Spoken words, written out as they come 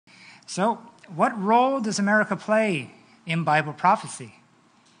So, what role does America play in Bible prophecy?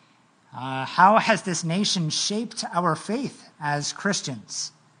 How has this nation shaped our faith as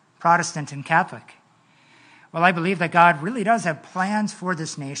Christians, Protestant and Catholic? Well, I believe that God really does have plans for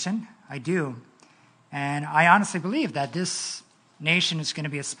this nation. I do. And I honestly believe that this nation is going to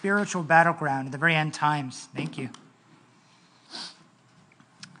be a spiritual battleground in the very end times. Thank you.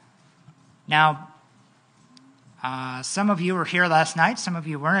 Now, some of you were here last night, some of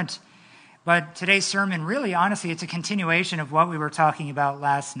you weren't. But today's sermon, really, honestly, it's a continuation of what we were talking about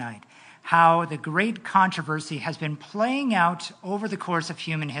last night. How the great controversy has been playing out over the course of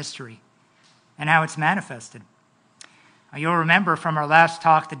human history and how it's manifested. You'll remember from our last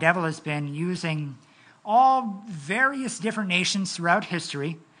talk, the devil has been using all various different nations throughout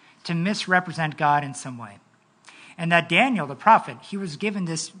history to misrepresent God in some way. And that Daniel, the prophet, he was given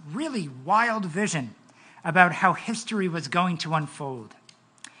this really wild vision about how history was going to unfold.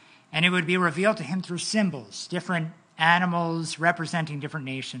 And it would be revealed to him through symbols, different animals representing different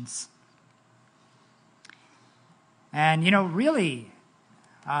nations. And, really,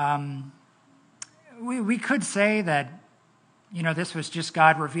 we could say that, this was just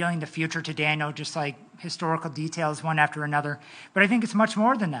God revealing the future to Daniel, just like historical details one after another. But I think it's much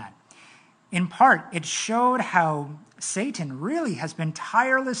more than that. In part, it showed how Satan really has been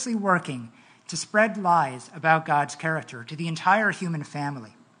tirelessly working to spread lies about God's character to the entire human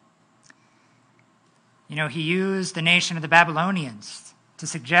family. He used the nation of the Babylonians to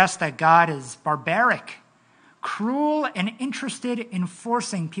suggest that God is barbaric, cruel, and interested in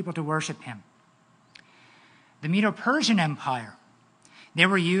forcing people to worship him. The Medo-Persian Empire, they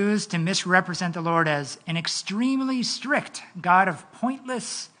were used to misrepresent the Lord as an extremely strict God of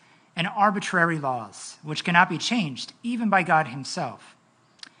pointless and arbitrary laws, which cannot be changed, even by God himself.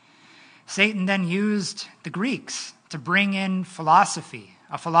 Satan then used the Greeks to bring in philosophy,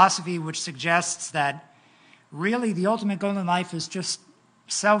 a philosophy which suggests that really the ultimate goal in life is just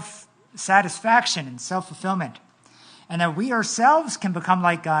self-satisfaction and self-fulfillment, and that we ourselves can become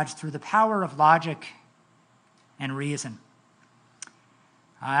like God through the power of logic and reason.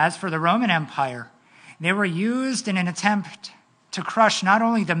 As for the Roman Empire, they were used in an attempt to crush not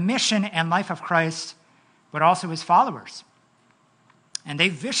only the mission and life of Christ, but also his followers. And they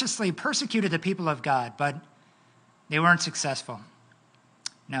viciously persecuted the people of God, but they weren't successful.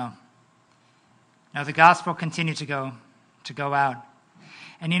 No, the gospel continued to go out.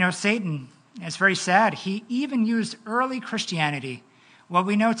 And Satan, it's very sad, he even used early Christianity, what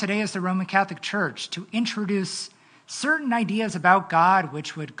we know today as the Roman Catholic Church, to introduce certain ideas about God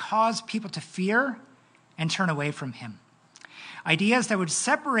which would cause people to fear and turn away from him. Ideas that would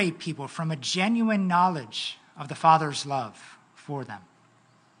separate people from a genuine knowledge of the Father's love for them.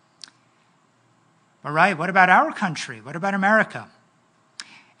 All right, what about our country? What about America?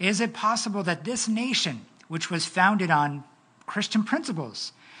 Is it possible that this nation, which was founded on Christian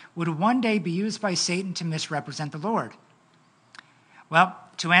principles, would one day be used by Satan to misrepresent the Lord? Well,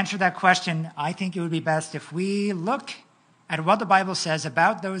 to answer that question, I think it would be best if we look at what the Bible says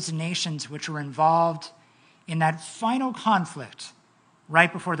about those nations which were involved in that final conflict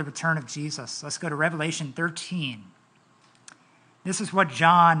right before the return of Jesus. Let's go to Revelation 13. This is what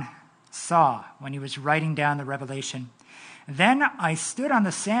John saw when he was writing down the Revelation. Then I stood on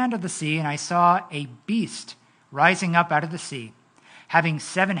the sand of the sea, and I saw a beast rising up out of the sea, having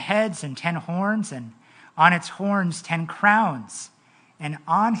 7 heads and 10 horns, and on its horns 10 crowns, and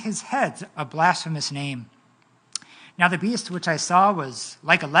on his heads a blasphemous name. Now the beast which I saw was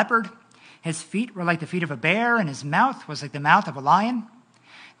like a leopard. His feet were like the feet of a bear, and his mouth was like the mouth of a lion.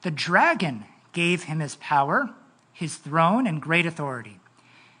 The dragon gave him his power, his throne, and great authority.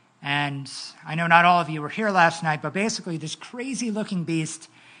 And I know not all of you were here last night, but basically this crazy-looking beast,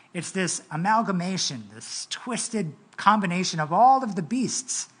 it's this amalgamation, this twisted combination of all of the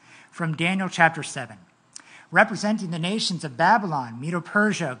beasts from Daniel chapter 7, representing the nations of Babylon,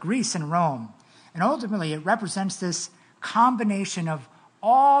 Medo-Persia, Greece, and Rome. And ultimately, it represents this combination of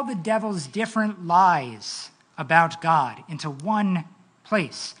all the devil's different lies about God into one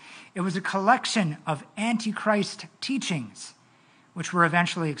place. It was a collection of Antichrist teachings, which were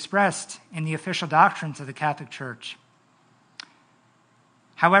eventually expressed in the official doctrines of the Catholic Church.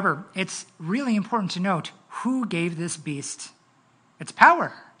 However, it's really important to note who gave this beast its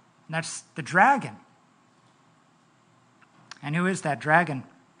power, and that's the dragon. And who is that dragon?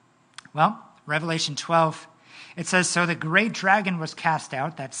 Well, Revelation 12, it says, "So the great dragon was cast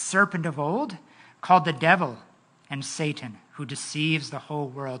out, that serpent of old, called the devil and Satan, who deceives the whole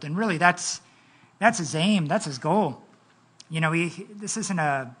world." And really, that's his aim, that's his goal. This isn't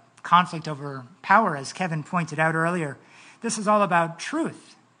a conflict over power, as Kevin pointed out earlier. This is all about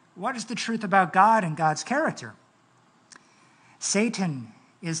truth what is the truth about God and God's character? Satan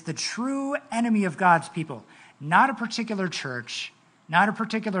is the true enemy of God's people, not a particular church, not a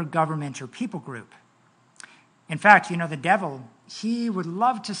particular government or people group. In fact, the devil, he would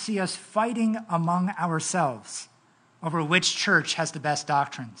love to see us fighting among ourselves over which church has the best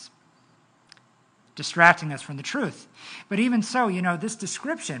doctrines, distracting us from the truth. But even so, this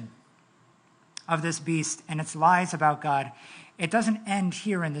description of this beast and its lies about God, it doesn't end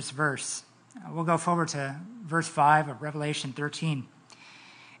here in this verse. We'll go forward to verse 5 of Revelation 13.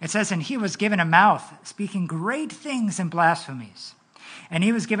 It says, "And he was given a mouth, speaking great things and blasphemies. And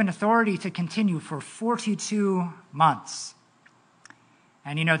he was given authority to continue for 42 months."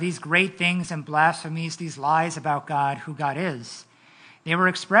 And these great things and blasphemies, these lies about God, who God is, they were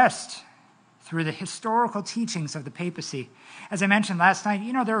expressed through the historical teachings of the papacy. As I mentioned last night,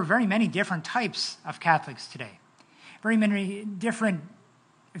 there are very many different types of Catholics today, very many different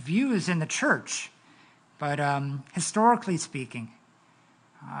views in the church. But historically speaking,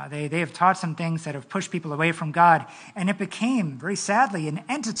 they have taught some things that have pushed people away from God, and it became, very sadly, an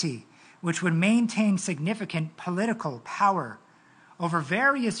entity which would maintain significant political power over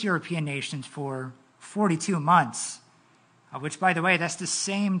various European nations for 42 months, which, by the way, that's the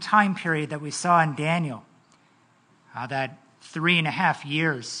same time period that we saw in Daniel, that 3.5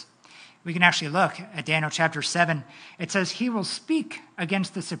 years. We can actually look at Daniel chapter 7. It says, "He will speak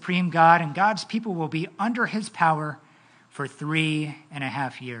against the supreme God, and God's people will be under his power for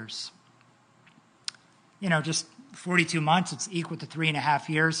 3.5 years." Just 42 months, it's equal to 3.5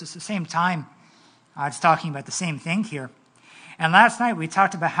 years. It's the same time. It's talking about the same thing here. And last night we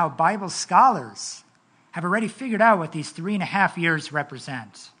talked about how Bible scholars have already figured out what these 3.5 years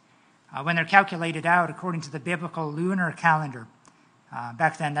represent. When they're calculated out according to the biblical lunar calendar.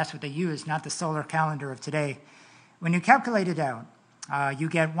 Back then, that's what they used, not the solar calendar of today. When you calculate it out, you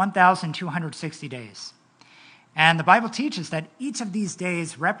get 1,260 days. And the Bible teaches that each of these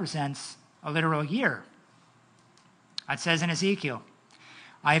days represents a literal year. It says in Ezekiel,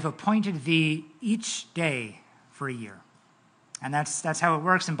 "I have appointed thee each day for a year." And that's how it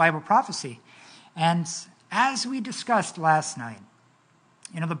works in Bible prophecy. And as we discussed last night,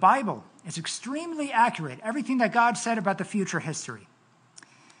 the Bible is extremely accurate, everything that God said about the future history.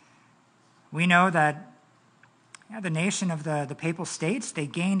 We know that the nation of the Papal States, they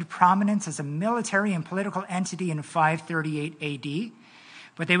gained prominence as a military and political entity in 538 AD,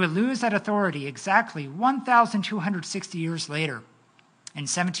 but they would lose that authority exactly 1,260 years later in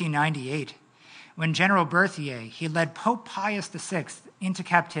 1798, when General Berthier, he led Pope Pius VI into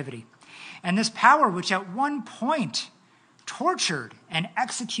captivity. And this power, which at one point tortured and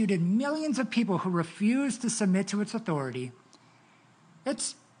executed millions of people who refused to submit to its authority,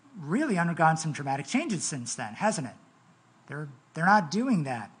 it's really undergone some dramatic changes since then, hasn't it? They're not doing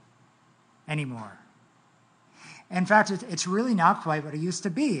that anymore. In fact, it's really not quite what it used to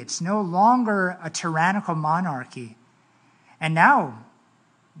be. It's no longer a tyrannical monarchy. And now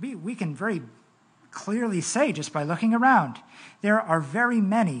we can very clearly say, just by looking around, there are very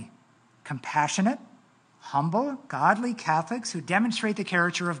many compassionate, humble, godly Catholics who demonstrate the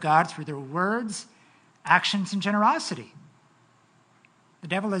character of God through their words, actions, and generosity. The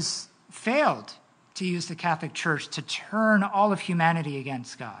devil has failed to use the Catholic Church to turn all of humanity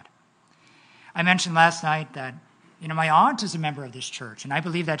against God. I mentioned last night that, my aunt is a member of this church, and I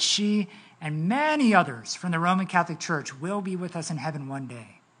believe that she and many others from the Roman Catholic Church will be with us in heaven one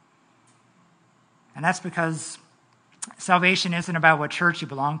day. And that's because salvation isn't about what church you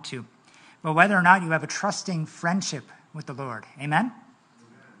belong to, but whether or not you have a trusting friendship with the Lord. Amen?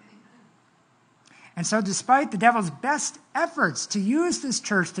 And so despite the devil's best efforts to use this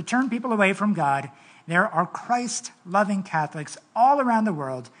church to turn people away from God, there are Christ-loving Catholics all around the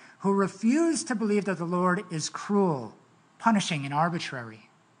world who refuse to believe that the Lord is cruel, punishing, and arbitrary.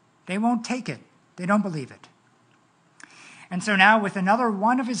 They won't take it. They don't believe it. And so now, with another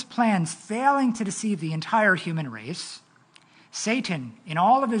one of his plans failing to deceive the entire human race, Satan, in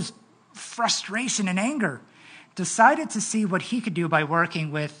all of his frustration and anger, decided to see what he could do by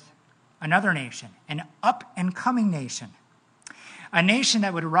working with another nation, an up-and-coming nation, a nation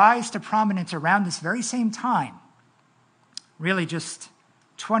that would rise to prominence around this very same time, really just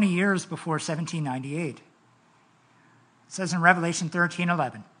 20 years before 1798. It says in Revelation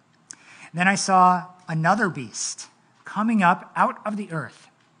 13:11, "Then I saw another beast coming up out of the earth,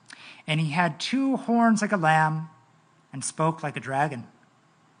 and he had 2 horns like a lamb and spoke like a dragon."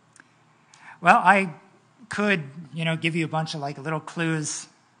 Well, I could, give you a bunch of little clues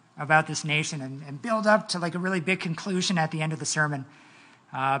about this nation and build up to a really big conclusion at the end of the sermon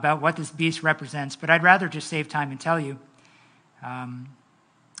about what this beast represents, but I'd rather just save time and tell you.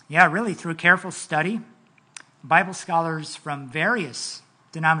 Yeah, really, through careful study, Bible scholars from various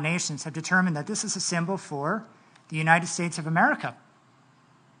denominations have determined that this is a symbol for the United States of America.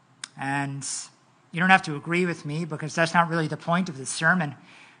 And you don't have to agree with me because that's not really the point of this sermon.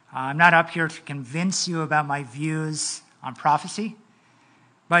 I'm not up here to convince you about my views on prophecy.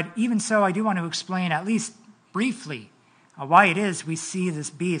 But even so, I do want to explain, at least briefly, why it is we see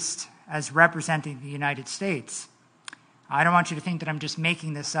this beast as representing the United States. I don't want you to think that I'm just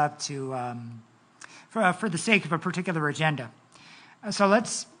making this up for the sake of a particular agenda. So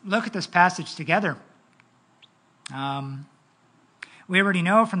let's look at this passage together. We already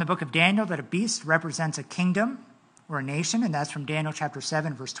know from the book of Daniel that a beast represents a kingdom or a nation, and that's from Daniel chapter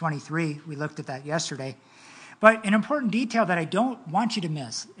 7, verse 23. We looked at that yesterday. But an important detail that I don't want you to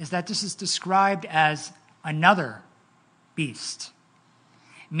miss is that this is described as another beast,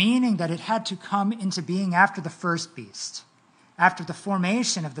 meaning that it had to come into being after the first beast, after the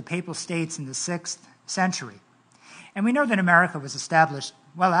formation of the papal states in the 6th century. And we know that America was established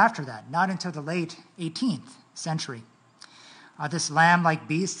well after that, not until the late 18th century. This lamb-like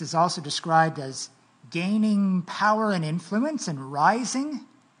beast is also described as gaining power and influence and rising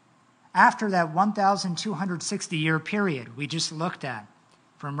after that 1,260-year period we just looked at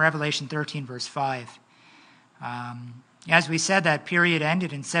from Revelation 13, verse 5. As we said, that period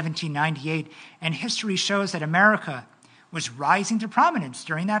ended in 1798, and history shows that America was rising to prominence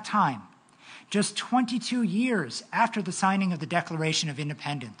during that time, just 22 years after the signing of the Declaration of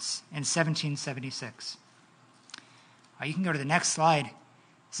Independence in 1776. You can go to the next slide.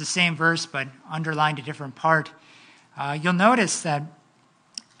 It's the same verse, but underlined a different part. You'll notice that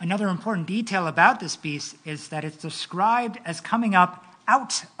another important detail about this beast is that it's described as coming up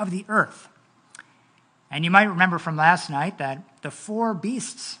out of the earth. And you might remember from last night that the 4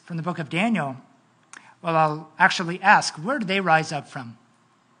 beasts from the book of Daniel, well, I'll actually ask, where do they rise up from?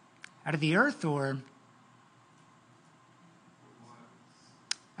 Out of the earth or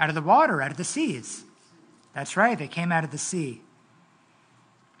out of the water, out of the seas? That's right, they came out of the sea.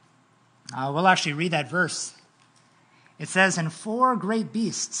 We'll actually read that verse. It says, "And 4 great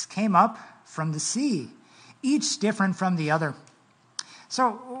beasts came up from the sea, each different from the other."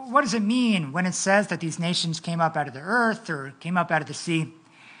 So what does it mean when it says that these nations came up out of the earth or came up out of the sea?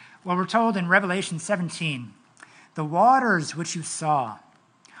 Well, we're told in Revelation 17, "The waters which you saw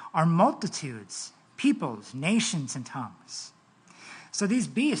are multitudes, peoples, nations, and tongues." So these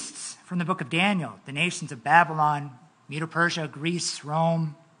beasts from the book of Daniel, the nations of Babylon, Medo-Persia, Greece,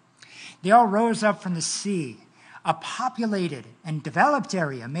 Rome, they all rose up from the sea, a populated and developed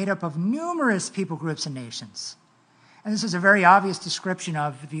area made up of numerous people groups and nations. And this is a very obvious description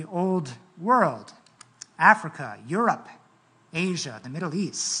of the old world, Africa, Europe, Asia, the Middle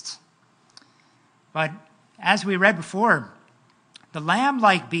East. But as we read before, the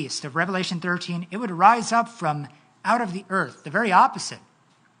lamb-like beast of Revelation 13, it would rise up from out of the earth, the very opposite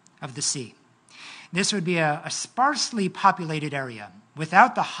of the sea. This would be a sparsely populated area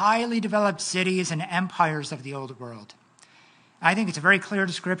without the highly developed cities and empires of the old world. I think it's a very clear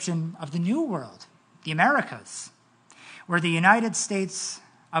description of the new world, the Americas, where the United States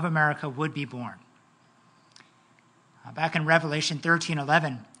of America would be born. Back in Revelation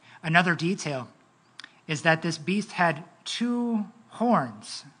 13:11, another detail is that this beast had 2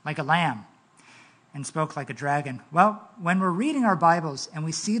 horns like a lamb and spoke like a dragon. Well, when we're reading our Bibles and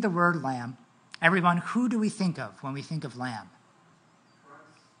we see the word lamb, everyone, who do we think of when we think of lamb?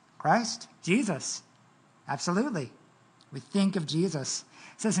 Christ? Jesus. Absolutely. We think of Jesus.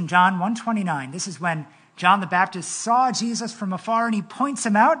 It says in John 1:29, this is when John the Baptist saw Jesus from afar and he points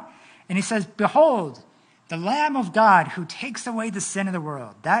him out and he says, "Behold, the Lamb of God who takes away the sin of the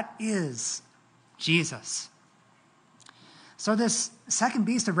world." That is Jesus. So this second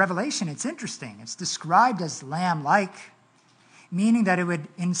beast of Revelation, it's interesting. It's described as lamb-like, meaning that it would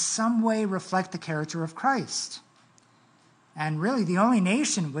in some way reflect the character of Christ. And really the only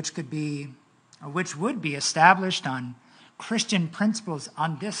nation which would be established on Christian principles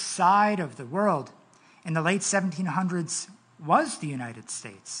on this side of the world in the late 1700s was the United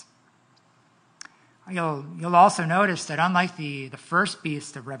States. You'll also notice that unlike the first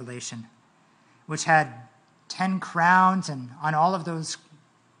beast of Revelation, which had 10 crowns, and on all of those,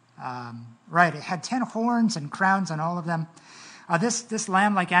 it had 10 horns and crowns on all of them. This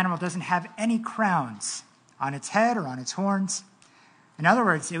lamb-like animal doesn't have any crowns on its head or on its horns. In other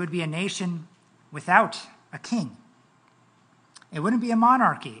words, it would be a nation without a king. It wouldn't be a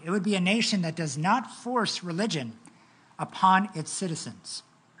monarchy. It would be a nation that does not force religion upon its citizens.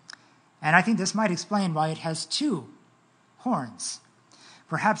 And I think this might explain why it has 2 horns,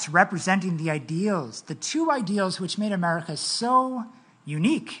 perhaps representing the 2 ideals which made America so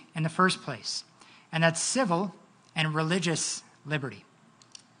unique in the first place, and that's civil and religious liberty.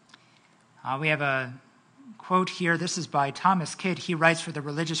 We have a quote here. This is by Thomas Kidd. He writes for the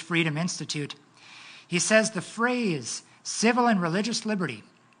Religious Freedom Institute. He says the phrase civil and religious liberty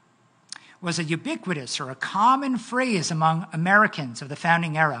was a ubiquitous or a common phrase among Americans of the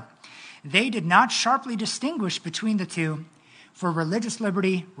founding era. They did not sharply distinguish between the two, for religious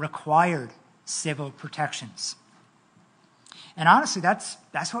liberty required civil protections. And honestly,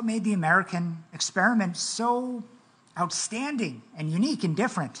 that's what made the American experiment so outstanding and unique and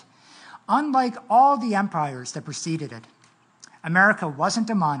different. Unlike all the empires that preceded it, America wasn't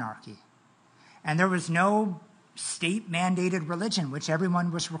a monarchy, and there was no state-mandated religion which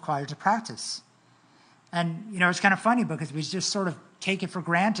everyone was required to practice. And, it's kind of funny because we just sort of take it for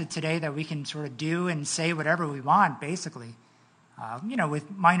granted today that we can sort of do and say whatever we want, basically, with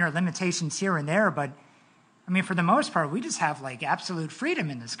minor limitations here and there. But, for the most part, we just have, absolute freedom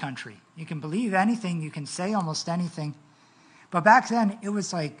in this country. You can believe anything. You can say almost anything. But back then, it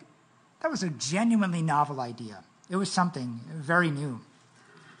was that was a genuinely novel idea. It was something very new.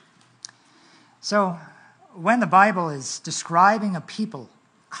 So, when the Bible is describing a people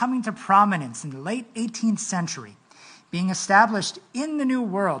coming to prominence in the late 18th century, being established in the New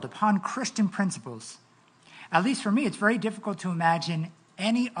World upon Christian principles, at least for me, it's very difficult to imagine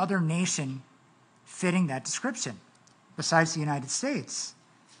any other nation fitting that description besides the United States.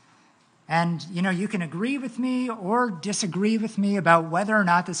 And, you can agree with me or disagree with me about whether or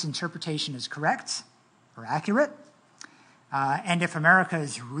not this interpretation is correct or accurate, and if America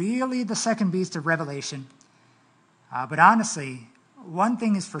is really the second beast of Revelation. But honestly, one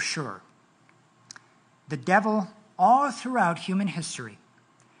thing is for sure. The devil, all throughout human history,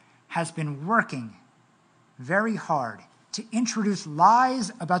 has been working very hard to introduce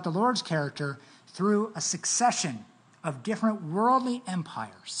lies about the Lord's character through a succession of different worldly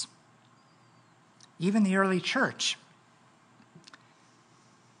empires. Even the early church.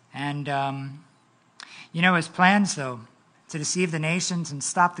 And, his plans, though, to deceive the nations and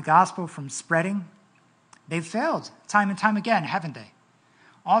stop the gospel from spreading, they've failed time and time again, haven't they?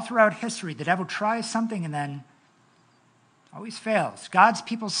 All throughout history, the devil tries something and then always fails. God's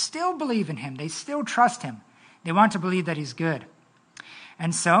people still believe in him. They still trust him. They want to believe that he's good.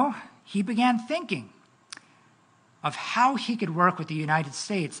 And so he began thinking of how he could work with the United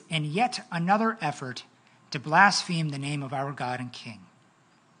States in yet another effort to blaspheme the name of our God and King.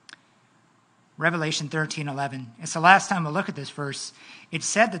 Revelation 13:11. It's the last time we'll look at this verse. It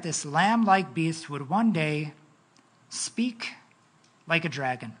said that this lamb-like beast would one day speak like a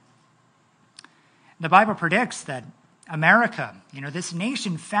dragon. The Bible predicts that America, this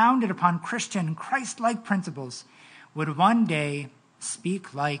nation founded upon Christian, Christ-like principles, would one day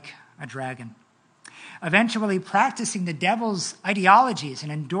speak like a dragon, eventually practicing the devil's ideologies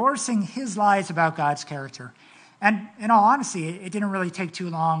and endorsing his lies about God's character. And in all honesty, it didn't really take too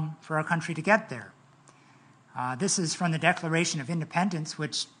long for our country to get there. This is from the Declaration of Independence,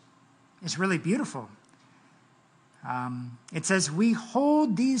 which is really beautiful. It says, "We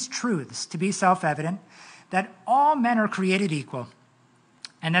hold these truths to be self-evident, that all men are created equal,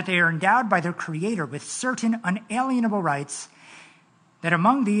 and that they are endowed by their Creator with certain unalienable rights, that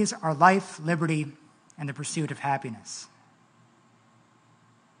among these are life, liberty, and the pursuit of happiness."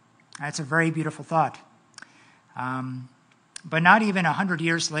 That's a very beautiful thought. But not even 100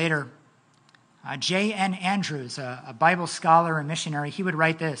 years later, J.N. Andrews, a Bible scholar and missionary, he would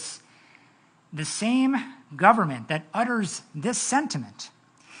write this: "The same government that utters this sentiment,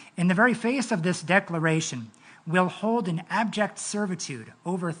 in the very face of this declaration, will hold in abject servitude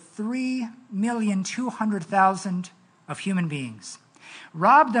over 3,200,000 of human beings,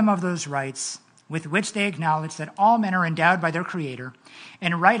 rob them of those rights with which they acknowledge that all men are endowed by their Creator,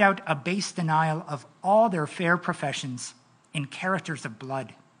 and write out a base denial of all their fair professions in characters of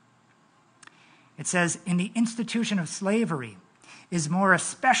blood." It says, "In the institution of slavery is more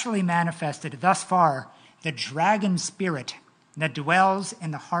especially manifested thus far the dragon spirit that dwells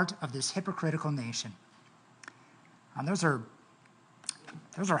in the heart of this hypocritical nation." Those are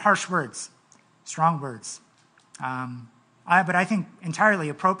harsh words, strong words, but I think entirely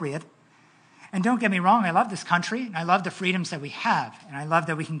appropriate. And don't get me wrong, I love this country, and I love the freedoms that we have, and I love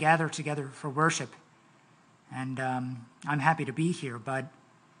that we can gather together for worship. And I'm happy to be here. But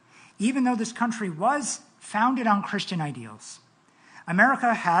even though this country was founded on Christian ideals,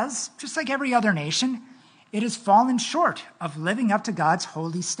 America has, just like every other nation, it has fallen short of living up to God's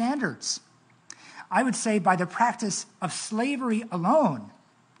holy standards. I would say by the practice of slavery alone,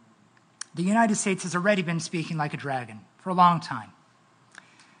 the United States has already been speaking like a dragon for a long time.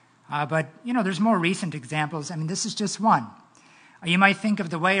 But there's more recent examples. This is just one. You might think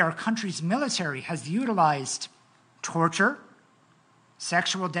of the way our country's military has utilized torture,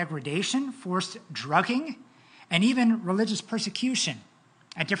 sexual degradation, forced drugging, and even religious persecution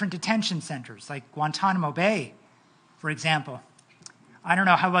at different detention centers like Guantanamo Bay, for example. I don't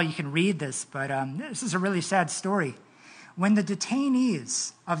know how well you can read this, but this is a really sad story. When the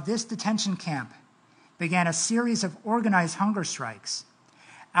detainees of this detention camp began a series of organized hunger strikes,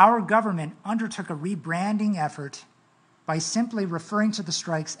 our government undertook a rebranding effort by simply referring to the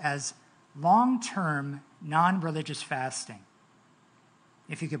strikes as long-term non-religious fasting,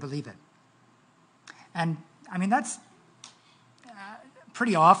 if you could believe it. And, I mean, that's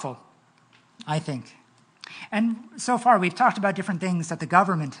pretty awful, I think. And so far, we've talked about different things that the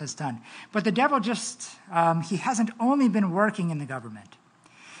government has done. But the devil he hasn't only been working in the government.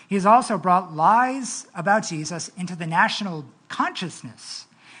 He's also brought lies about Jesus into the national consciousness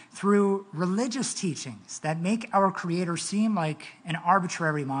through religious teachings that make our Creator seem like an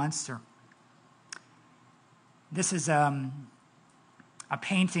arbitrary monster. This is a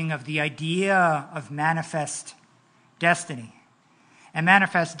painting of the idea of manifest destiny. And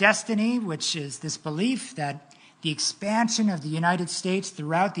manifest destiny, which is this belief that the expansion of the United States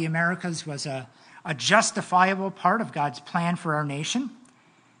throughout the Americas was a justifiable part of God's plan for our nation.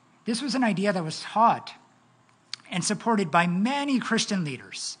 This was an idea that was taught and supported by many Christian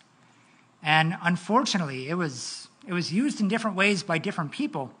leaders. And unfortunately, it was used in different ways by different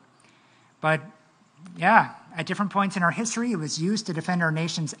people. But yeah, at different points in our history, it was used to defend our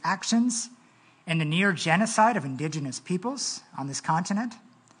nation's actions and the near genocide of indigenous peoples on this continent,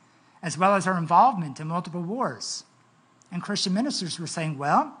 as well as our involvement in multiple wars. And Christian ministers were saying,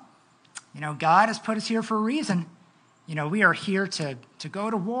 well, God has put us here for a reason. We are here to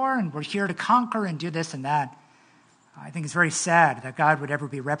go to war, and we're here to conquer and do this and that. I think it's very sad that God would ever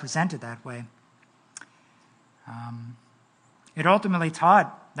be represented that way. It ultimately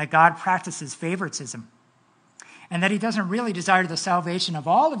taught that God practices favoritism, and that he doesn't really desire the salvation of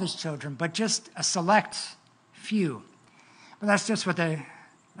all of his children, but just a select few. But that's just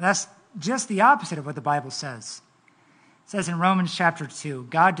the opposite of what the Bible says. It says in Romans chapter 2,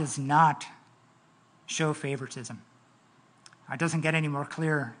 God does not show favoritism. It doesn't get any more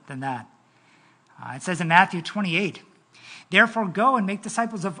clear than that. It says in Matthew 28, therefore go and make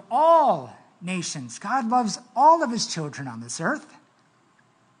disciples of all nations. God loves all of his children on this earth.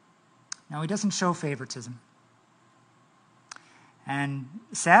 No, he doesn't show favoritism. And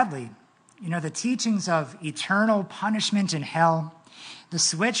sadly, the teachings of eternal punishment in hell, the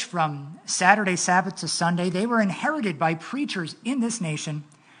switch from Saturday Sabbath to Sunday, they were inherited by preachers in this nation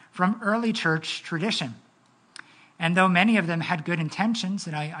from early church tradition. And though many of them had good intentions,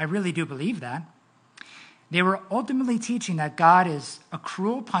 and I really do believe that, they were ultimately teaching that God is a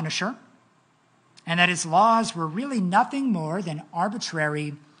cruel punisher and that his laws were really nothing more than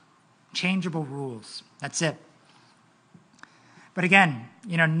arbitrary, changeable rules. That's it. But again,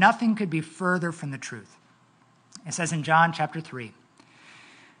 nothing could be further from the truth. It says in John chapter 3,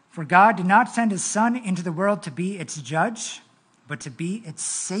 for God did not send his Son into the world to be its judge, but to be its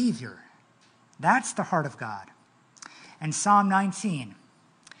Savior. That's the heart of God. And Psalm 19,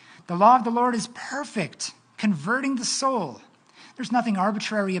 the law of the Lord is perfect, converting the soul. There's nothing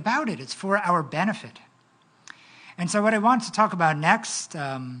arbitrary about it. It's for our benefit. And so what I want to talk about next,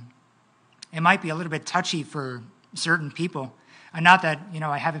 it might be a little bit touchy for certain people. And not that,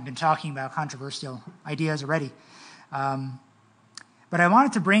 I haven't been talking about controversial ideas already. But I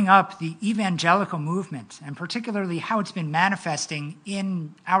wanted to bring up the evangelical movement, and particularly how it's been manifesting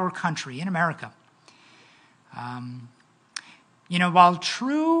in our country, in America. While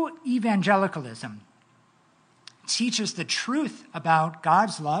true evangelicalism teaches the truth about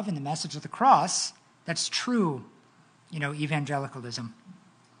God's love and the message of the cross, that's true, evangelicalism.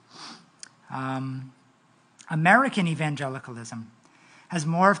 American evangelicalism has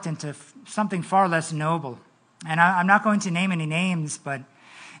morphed into something far less noble. And I'm not going to name any names, but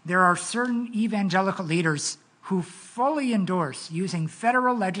there are certain evangelical leaders who fully endorse using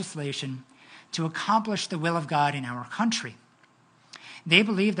federal legislation to accomplish the will of God in our country. They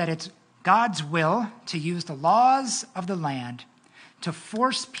believe that it's God's will to use the laws of the land to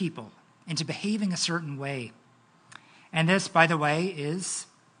force people into behaving a certain way. And this, by the way, is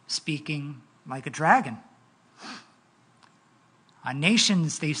speaking like a dragon.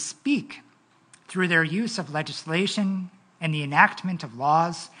 Nations, they speak through their use of legislation and the enactment of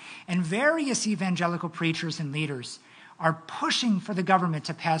laws, and various evangelical preachers and leaders are pushing for the government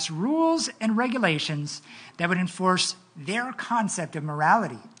to pass rules and regulations that would enforce their concept of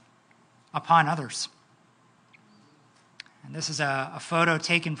morality upon others. And this is a photo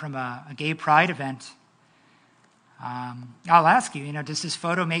taken from a gay pride event. I'll ask you, does this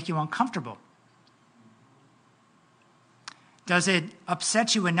photo make you uncomfortable? Does it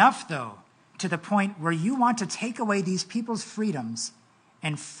upset you enough, though, to the point where you want to take away these people's freedoms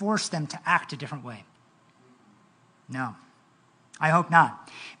and force them to act a different way? No, I hope not,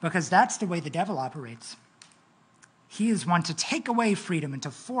 because that's the way the devil operates. He is one to take away freedom and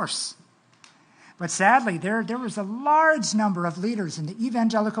to force. But sadly, there was a large number of leaders in the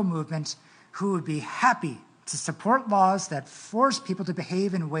evangelical movement who would be happy to support laws that force people to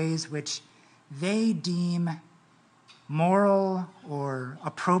behave in ways which they deem moral or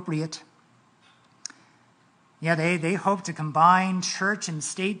appropriate. Yeah, they hope to combine church and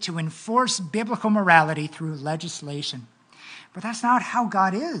state to enforce biblical morality through legislation. But that's not how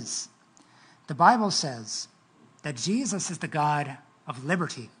God is. The Bible says that Jesus is the God of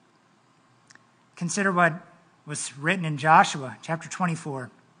liberty. Consider what was written in Joshua chapter 24.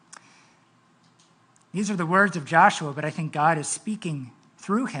 These are the words of Joshua, but I think God is speaking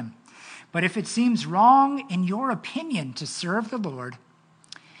through him. But if it seems wrong in your opinion to serve the Lord,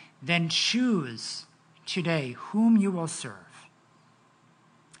 then choose today whom you will serve.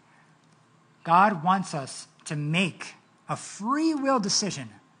 God wants us to make a free will decision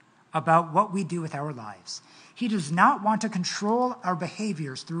about what we do with our lives. He does not want to control our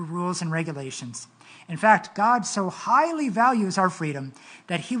behaviors through rules and regulations. In fact, God so highly values our freedom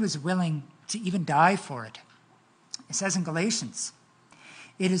that he was willing to even die for it. It says in Galatians,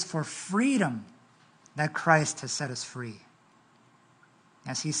 it is for freedom that Christ has set us free.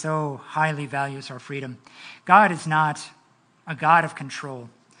 As he so highly values our freedom, God is not a God of control,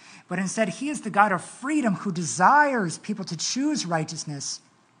 but instead he is the God of freedom who desires people to choose righteousness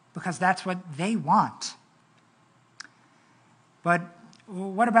because that's what they want. But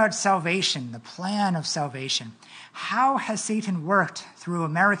what about salvation, the plan of salvation? How has Satan worked through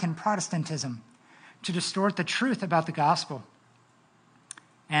American Protestantism to distort the truth about the gospel?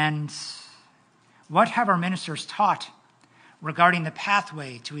 And what have our ministers taught regarding the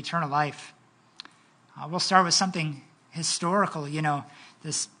pathway to eternal life? We'll start with something historical.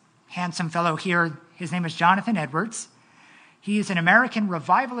 This handsome fellow here, his name is Jonathan Edwards. He is an American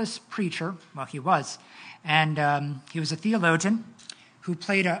revivalist preacher. Well, he was. And he was a theologian who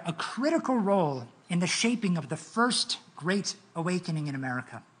played a critical role in the shaping of the first great awakening in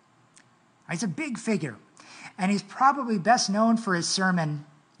America. He's a big figure. And he's probably best known for his sermon,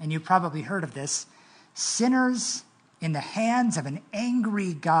 and you've probably heard of this, Sinners in the Hands of an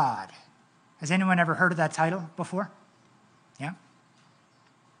Angry God. Has anyone ever heard of that title before? Yeah?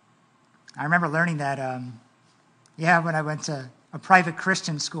 I remember learning that, when I went to a private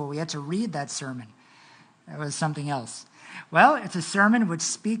Christian school, we had to read that sermon. It was something else. Well, it's a sermon which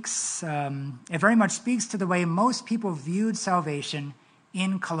speaks, it very much speaks to the way most people viewed salvation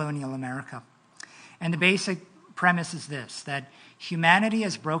in colonial America. And the basic premise is this, that humanity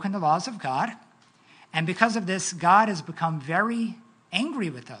has broken the laws of God, and because of this, God has become very angry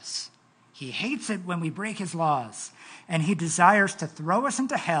with us. He hates it when we break his laws, and he desires to throw us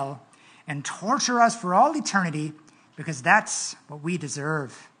into hell and torture us for all eternity because that's what we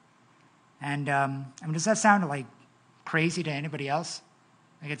deserve. And does that sound like crazy to anybody else?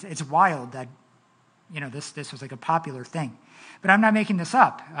 Like it's wild that this was like a popular thing. But I'm not making this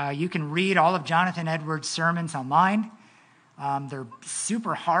up. You can read all of Jonathan Edwards' sermons online. They're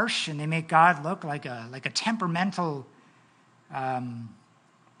super harsh, and they make God look like a temperamental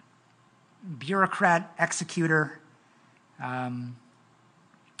bureaucrat executor.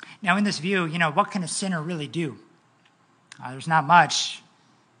 Now, in this view, what can a sinner really do? There's not much.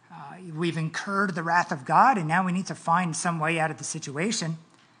 We've incurred the wrath of God, and now we need to find some way out of the situation.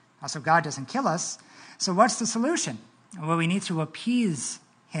 Also, God doesn't kill us. So what's the solution? Well, we need to appease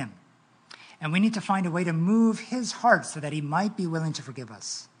him. And we need to find a way to move his heart so that he might be willing to forgive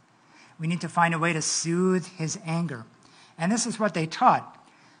us. We need to find a way to soothe his anger. And this is what they taught.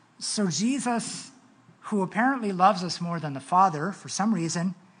 So Jesus, who apparently loves us more than the Father, for some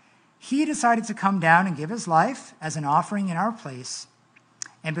reason, he decided to come down and give his life as an offering in our place.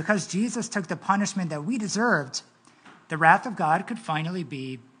 And because Jesus took the punishment that we deserved, the wrath of God could finally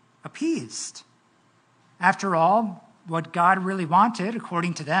be appeased. After all, what God really wanted,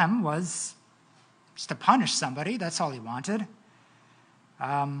 according to them, was just to punish somebody. That's all he wanted.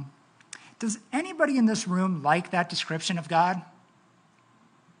 Does anybody in this room like that description of God?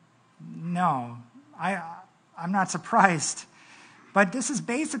 No, I'm not surprised. But this is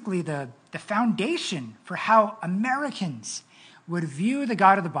basically the foundation for how Americans would view the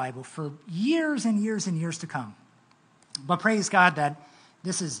God of the Bible for years and years and years to come. But praise God that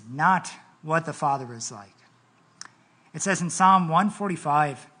this is not what the Father is like. It says in Psalm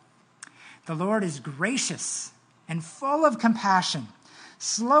 145, "The Lord is gracious and full of compassion,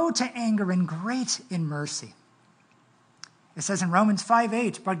 slow to anger and great in mercy. It says in Romans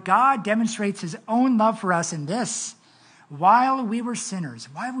 5:8, but God demonstrates his own love for us in this: while we were sinners,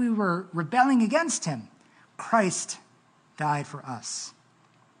 while we were rebelling against him, Christ died for us.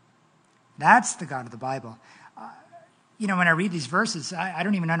 That's the God of the Bible. When I read these verses, I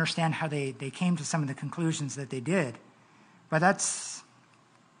don't even understand how they came to some of the conclusions that they did. But that's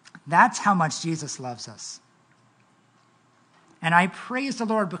how much Jesus loves us. And I praise the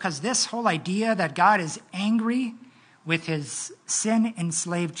Lord because this whole idea that God is angry with his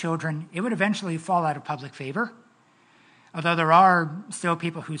sin-enslaved children, it would eventually fall out of public favor. Although there are still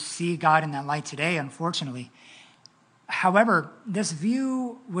people who see God in that light today, unfortunately. However, this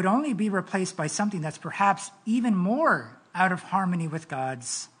view would only be replaced by something that's perhaps even more out of harmony with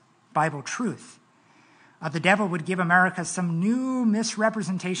God's Bible truth. The devil would give America some new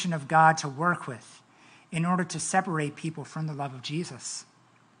misrepresentation of God to work with in order to separate people from the love of Jesus.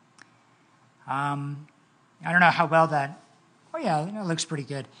 I don't know how well that... Oh, yeah, it looks pretty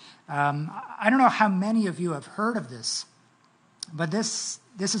good. I don't know how many of you have heard of this, but this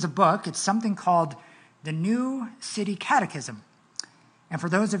is a book. It's something called the New City Catechism. And for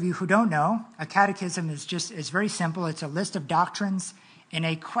those of you who don't know, a catechism is very simple. It's a list of doctrines in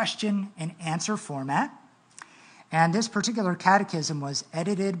a question and answer format. And this particular catechism was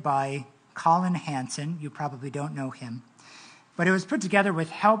edited by Colin Hansen. You probably don't know him. But it was put together with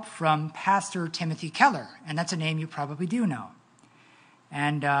help from Pastor Timothy Keller, and that's a name you probably do know.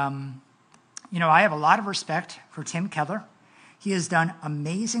 And, I have a lot of respect for Tim Keller. He has done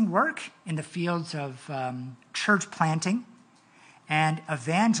amazing work in the fields of church planting and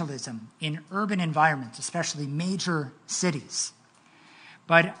evangelism in urban environments, especially major cities.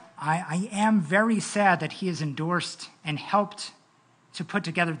 But I am very sad that he has endorsed and helped to put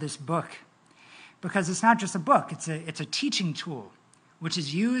together this book, because it's not just a book, it's a teaching tool, which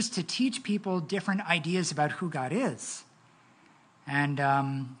is used to teach people different ideas about who God is. And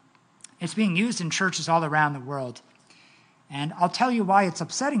it's being used in churches all around the world. And I'll tell you why it's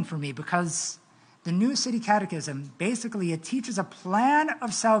upsetting for me, because the New City Catechism, basically it teaches a plan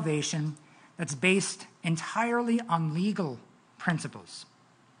of salvation that's based entirely on legal principles.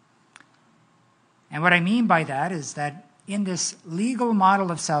 And what I mean by that is that in this legal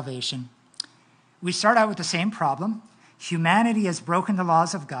model of salvation, we start out with the same problem. Humanity has broken the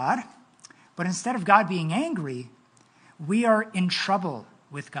laws of God, but instead of God being angry, we are in trouble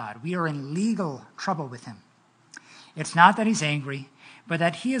with God. We are in legal trouble with him. It's not that he's angry, but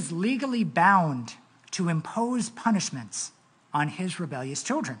that he is legally bound to impose punishments on his rebellious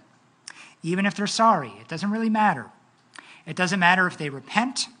children. Even if they're sorry, it doesn't really matter. It doesn't matter if they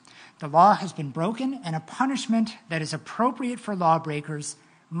repent. The law has been broken, and a punishment that is appropriate for lawbreakers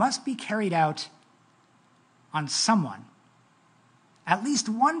must be carried out on someone. At least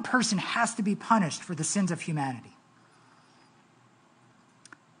one person has to be punished for the sins of humanity.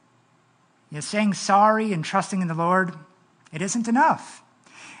 Saying sorry and trusting in the Lord, it isn't enough.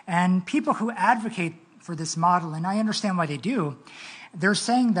 And people who advocate for this model, and I understand why they do, they're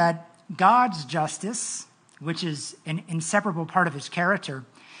saying that God's justice, which is an inseparable part of his character,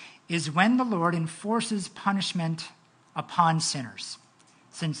 is when the Lord enforces punishment upon sinners,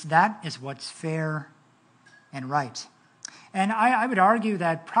 since that is what's fair and right. And I would argue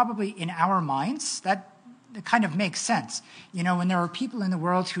that probably in our minds, that it kind of makes sense. When there are people in the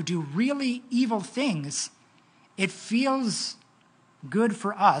world who do really evil things, it feels good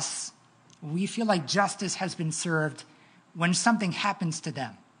for us. We feel like justice has been served when something happens to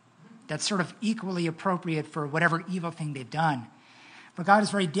them that's sort of equally appropriate for whatever evil thing they've done. But God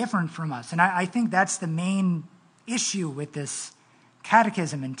is very different from us. And I think that's the main issue with this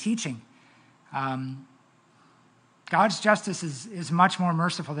catechism and teaching. God's justice is much more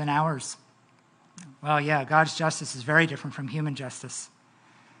merciful than ours. Well, yeah, God's justice is very different from human justice.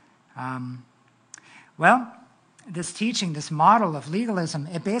 This teaching, this model of legalism,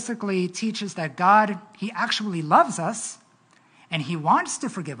 it basically teaches that God, he actually loves us and he wants to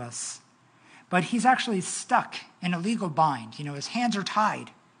forgive us, but he's actually stuck in a legal bind. His hands are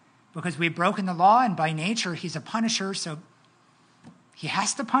tied because we've broken the law, and by nature he's a punisher, so he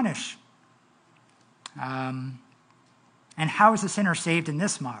has to punish. And how is the sinner saved in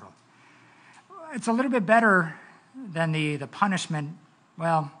this model? It's a little bit better than the punishment.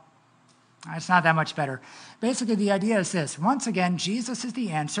 Well, it's not that much better. Basically, the idea is this. Once again, Jesus is the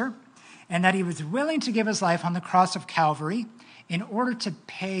answer, and that he was willing to give his life on the cross of Calvary in order to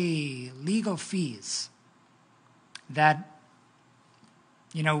pay legal fees that,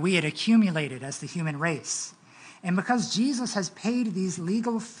 we had accumulated as the human race. And because Jesus has paid these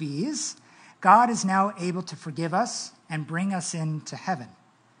legal fees, God is now able to forgive us and bring us into heaven.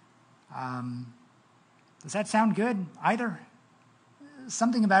 Does that sound good either?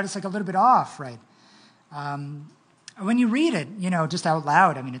 Something about it's like a little bit off, right? When you read it, just out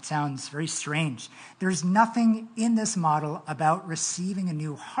loud, it sounds very strange. There's nothing in this model about receiving a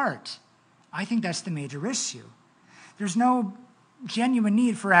new heart. I think that's the major issue. There's no genuine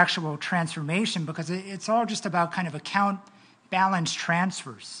need for actual transformation because it's all just about kind of account balance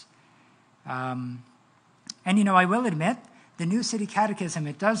transfers. And I will admit, the New City Catechism,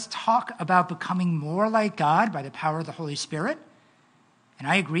 it does talk about becoming more like God by the power of the Holy Spirit. And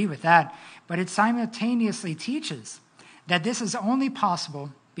I agree with that. But it simultaneously teaches that this is only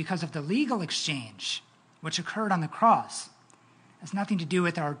possible because of the legal exchange which occurred on the cross. It has nothing to do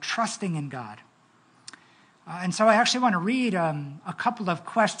with our trusting in God. And so I actually want to read a couple of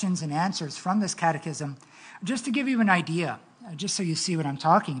questions and answers from this catechism just to give you an idea, just so you see what I'm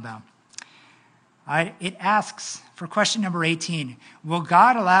talking about. It asks, for question number 18, will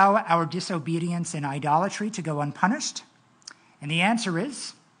God allow our disobedience and idolatry to go unpunished? And the answer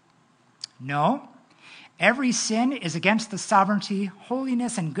is no. Every sin is against the sovereignty,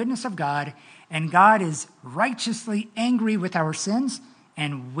 holiness, and goodness of God, and God is righteously angry with our sins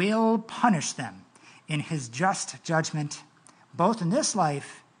and will punish them in his just judgment, both in this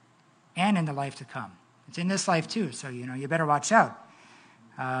life and in the life to come. It's in this life too, so you better watch out.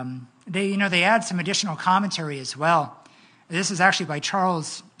 They add some additional commentary as well. This is actually by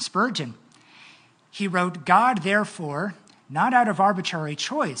Charles Spurgeon. He wrote, God, therefore, not out of arbitrary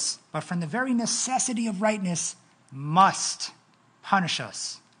choice, but from the very necessity of rightness, must punish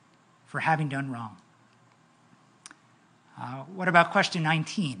us for having done wrong. What about question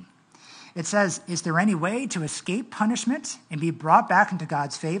 19? It says, is there any way to escape punishment and be brought back into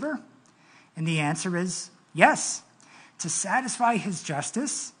God's favor? And the answer is yes. To satisfy his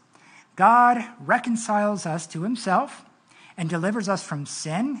justice, God reconciles us to himself and delivers us from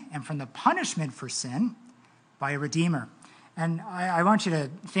sin and from the punishment for sin by a Redeemer. And I want you to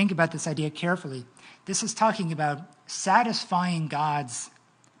think about this idea carefully. This is talking about satisfying God's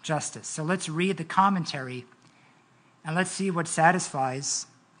justice. So let's read the commentary and let's see what satisfies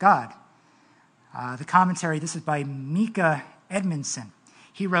God. The commentary, this is by Micah Edmondson.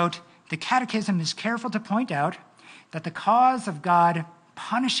 He wrote, the Catechism is careful to point out that the cause of God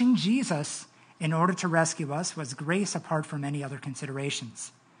punishing Jesus in order to rescue us was grace apart from any other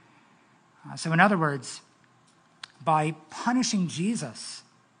considerations. So in other words, by punishing Jesus,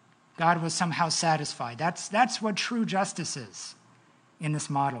 God was somehow satisfied. That's what true justice is in this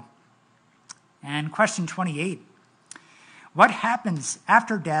model. And question 28, what happens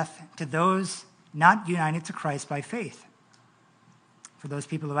after death to those not united to Christ by faith? For those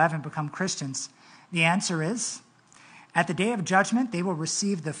people who haven't become Christians, the answer is, at the day of judgment, they will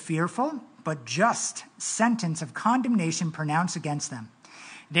receive the fearful but just sentence of condemnation pronounced against them.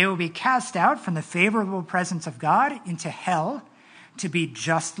 They will be cast out from the favorable presence of God into hell to be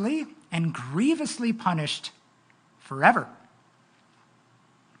justly and grievously punished forever.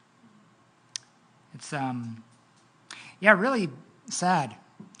 It's, really sad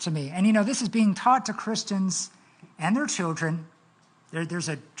to me. And, this is being taught to Christians and their children. There's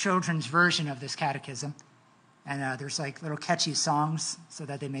a children's version of this catechism. And there's like little catchy songs so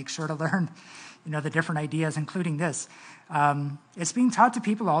that they make sure to learn, the different ideas, including this. It's being taught to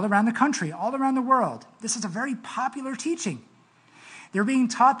people all around the country, all around the world. This is a very popular teaching. They're being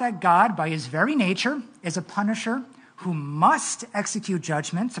taught that God, by his very nature, is a punisher who must execute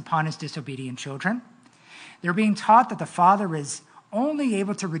judgments upon his disobedient children. They're being taught that the Father is only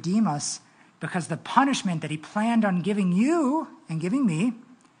able to redeem us because the punishment that he planned on giving you and giving me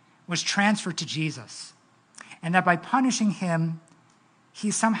was transferred to Jesus. And that by punishing him,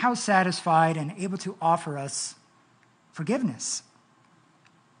 he's somehow satisfied and able to offer us forgiveness.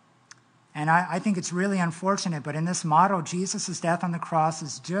 And I think it's really unfortunate, but in this model, Jesus' death on the cross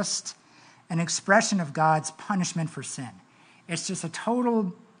is just an expression of God's punishment for sin. It's just a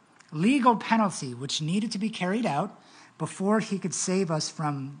total legal penalty which needed to be carried out before he could save us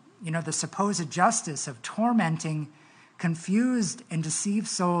from, the supposed justice of tormenting confused and deceived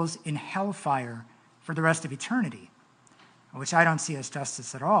souls in hellfire for the rest of eternity, which I don't see as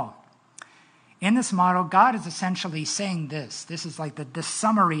justice at all. In this model, God is essentially saying this. This is like the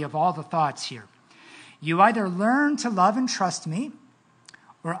summary of all the thoughts here. You either learn to love and trust me,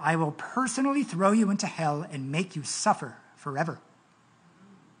 or I will personally throw you into hell and make you suffer forever.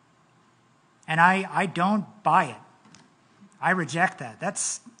 And I don't buy it. I reject that.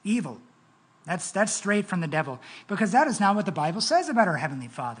 That's evil. That's straight from the devil, because that is not what the Bible says about our Heavenly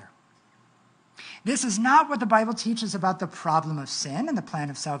Father. This is not what the Bible teaches about the problem of sin and the plan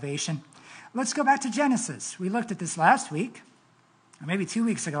of salvation. Let's go back to Genesis. We looked at this last week, or maybe 2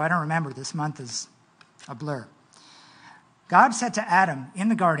 weeks ago. I don't remember. This month is a blur. God said to Adam in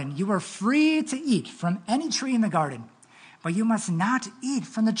the garden, "You are free to eat from any tree in the garden, but you must not eat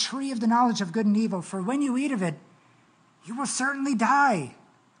from the tree of the knowledge of good and evil, for when you eat of it, you will certainly die."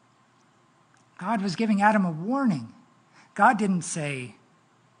 God was giving Adam a warning. God didn't say,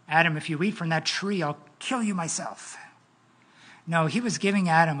 "Adam, if you eat from that tree, I'll kill you myself." No, he was giving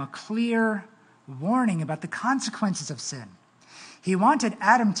Adam a clear warning about the consequences of sin. He wanted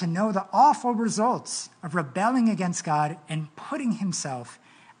Adam to know the awful results of rebelling against God and putting himself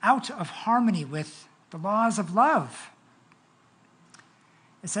out of harmony with the laws of love.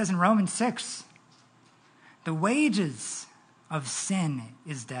 It says in Romans 6, the wages of sin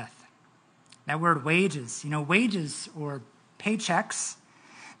is death. That word wages, wages or paychecks,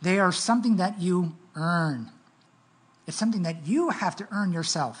 they are something that you earn. It's something that you have to earn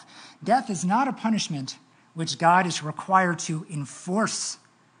yourself. Death is not a punishment which God is required to enforce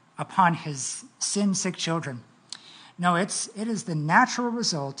upon his sin-sick children. No, it is the natural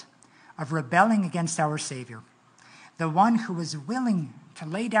result of rebelling against our Savior, the one who was willing to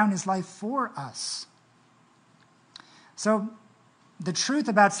lay down his life for us. So the truth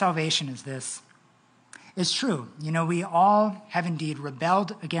about salvation is this. It's true. We all have indeed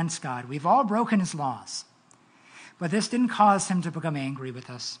rebelled against God. We've all broken his laws. But this didn't cause him to become angry with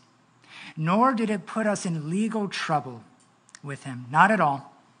us, nor did it put us in legal trouble with him. Not at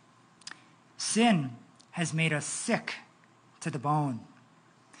all. Sin has made us sick to the bone,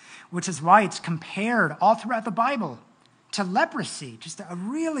 which is why it's compared all throughout the Bible to leprosy, just a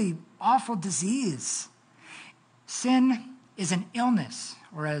really awful disease. Sin is an illness,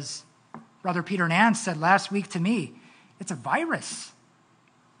 or as Brother Peter Nance said last week to me, it's a virus.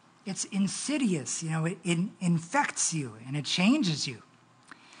 It's insidious, it infects you and it changes you.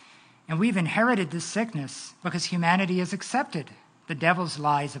 And we've inherited this sickness because humanity has accepted the devil's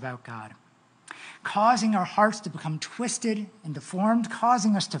lies about God, causing our hearts to become twisted and deformed,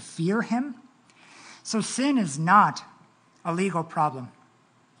 causing us to fear him. So sin is not a legal problem.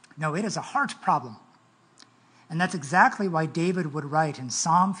 No, it is a heart problem. And that's exactly why David would write in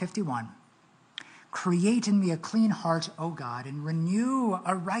Psalm 51, "Create in me a clean heart, O God, and renew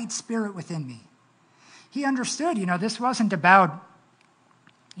a right spirit within me." He understood, this wasn't about,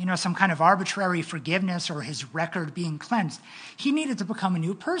 some kind of arbitrary forgiveness or his record being cleansed. He needed to become a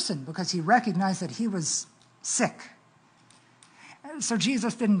new person because he recognized that he was sick. So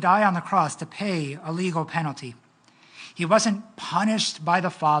Jesus didn't die on the cross to pay a legal penalty. He wasn't punished by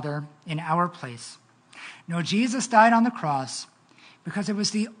the Father in our place. No, Jesus died on the cross because it was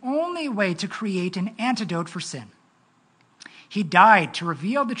the only way to create an antidote for sin. He died to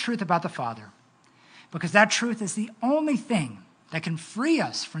reveal the truth about the Father, because that truth is the only thing that can free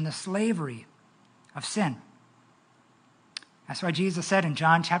us from the slavery of sin. That's why Jesus said in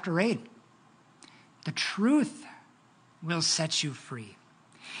John chapter 8, "The truth will set you free."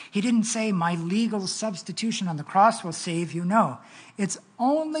 He didn't say, "My legal substitution on the cross will save you." No, it's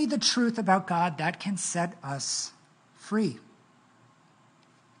only the truth about God that can set us free.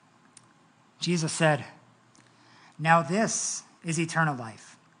 Jesus said, "Now this is eternal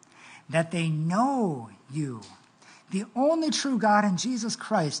life, that they know you, the only true God, and Jesus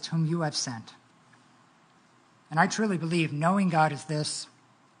Christ, whom you have sent." And I truly believe knowing God is this.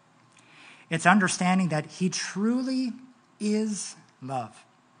 It's understanding that he truly is love.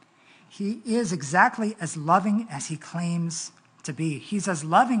 He is exactly as loving as he claims to be. He's as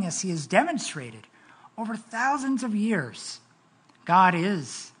loving as he has demonstrated over thousands of years. God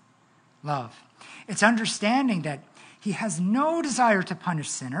is love. It's understanding that he has no desire to punish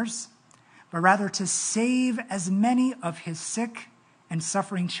sinners, but rather to save as many of his sick and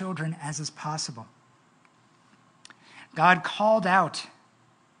suffering children as is possible. God called out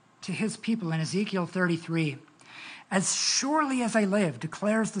to his people in Ezekiel 33, "As surely as I live,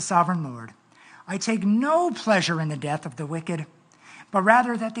 declares the sovereign Lord, I take no pleasure in the death of the wicked, but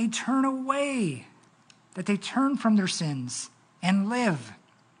rather that they turn away, that they turn from their sins and live.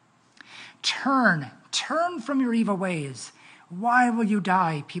 Turn from your evil ways. Why will you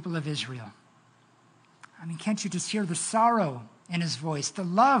die, people of Israel?" Can't you just hear the sorrow in his voice, the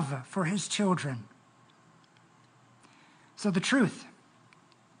love for his children? So the truth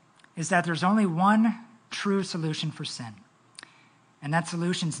is that there's only one true solution for sin, and that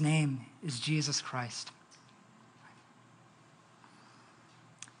solution's name is Jesus Christ.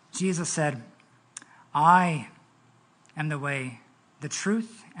 Jesus said, "I am the way, the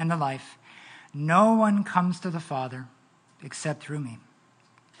truth, and the life. No one comes to the Father except through me."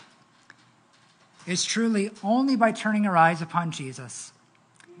 It's truly only by turning our eyes upon Jesus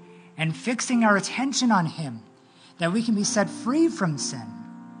and fixing our attention on him, that we can be set free from sin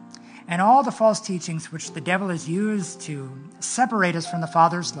and all the false teachings which the devil has used to separate us from the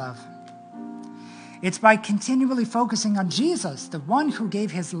Father's love. It's by continually focusing on Jesus, the one who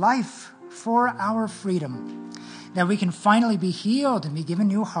gave his life for our freedom, that we can finally be healed and be given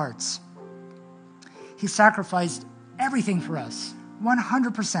new hearts. He sacrificed everything for us,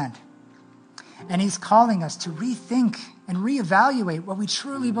 100%. And he's calling us to rethink and reevaluate what we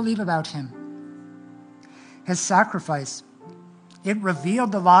truly believe about him. His sacrifice, it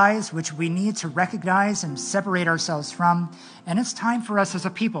revealed the lies which we need to recognize and separate ourselves from. And it's time for us as a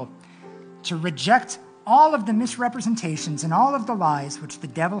people to reject all of the misrepresentations and all of the lies which the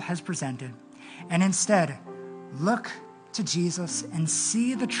devil has presented, and instead look to Jesus and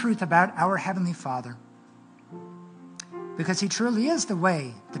see the truth about our Heavenly Father, because he truly is the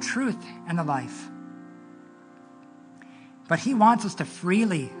way, the truth, and the life. But he wants us to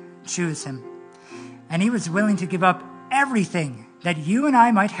freely choose him, and he was willing to give up everything that you and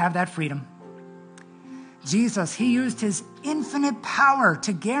I might have that freedom. Jesus, he used his infinite power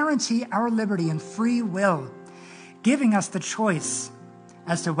to guarantee our liberty and free will, giving us the choice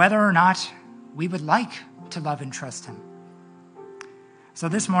as to whether or not we would like to love and trust him. So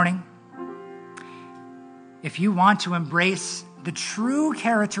this morning, if you want to embrace the true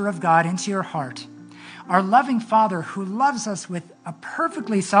character of God into your heart, our loving Father who loves us with a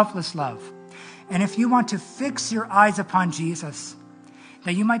perfectly selfless love, and if you want to fix your eyes upon Jesus,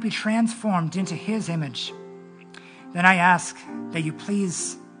 that you might be transformed into his image, then I ask that you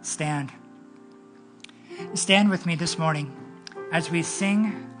please stand. Stand with me this morning as we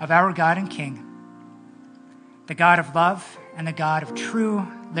sing of our God and King, the God of love and the God of true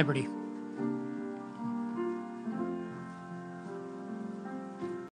liberty.